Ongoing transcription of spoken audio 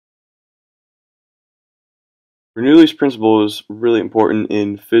Bernoulli's principle is really important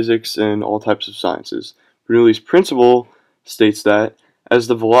in physics and all types of sciences. Bernoulli's principle states that as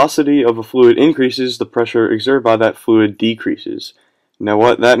the velocity of a fluid increases, the pressure exerted by that fluid decreases. Now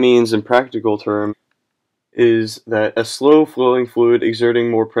what that means in practical terms is that a slow-flowing fluid exerting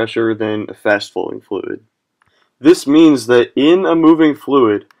more pressure than a fast-flowing fluid. This means that in a moving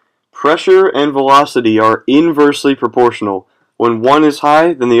fluid, pressure and velocity are inversely proportional. When one is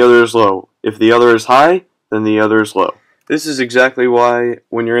high, then the other is low. If the other is high, then the other is low. This is exactly why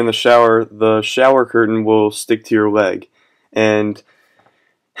when you're in the shower curtain will stick to your leg. And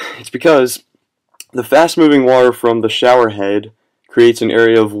it's because the fast-moving water from the shower head creates an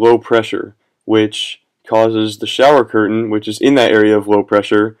area of low pressure, which causes the shower curtain, which is in that area of low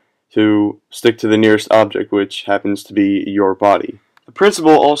pressure, to stick to the nearest object, which happens to be your body. The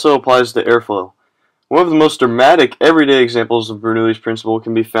principle also applies to airflow. One of the most dramatic everyday examples of Bernoulli's principle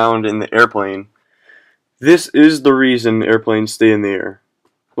can be found in the airplane. This is the reason airplanes stay in the air.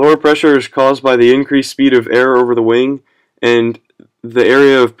 Lower pressure is caused by the increased speed of air over the wing, and the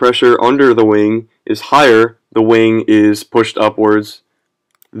area of pressure under the wing is higher, the wing is pushed upwards,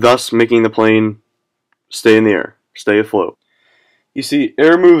 thus making the plane stay in the air, stay afloat. You see,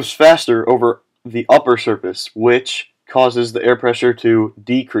 air moves faster over the upper surface, which causes the air pressure to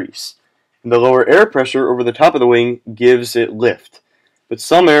decrease. And the lower air pressure over the top of the wing gives it lift. But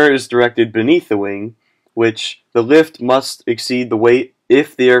some air is directed beneath the wing, which the lift must exceed the weight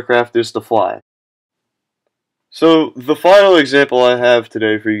if the aircraft is to fly. So the final example I have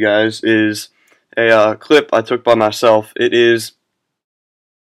today for you guys is a clip I took by myself. It is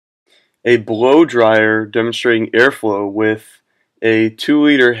a blow dryer demonstrating airflow with a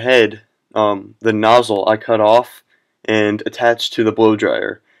 2-liter head, the nozzle I cut off and attached to the blow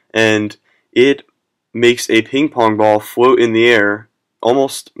dryer, and it makes a ping pong ball float in the air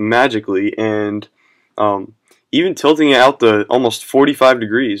almost magically, and even tilting it out to almost 45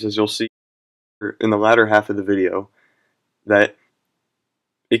 degrees, as you'll see in the latter half of the video, that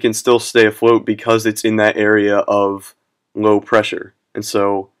it can still stay afloat because it's in that area of low pressure, and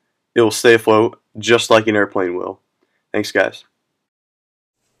so it will stay afloat just like an airplane will. Thanks, guys.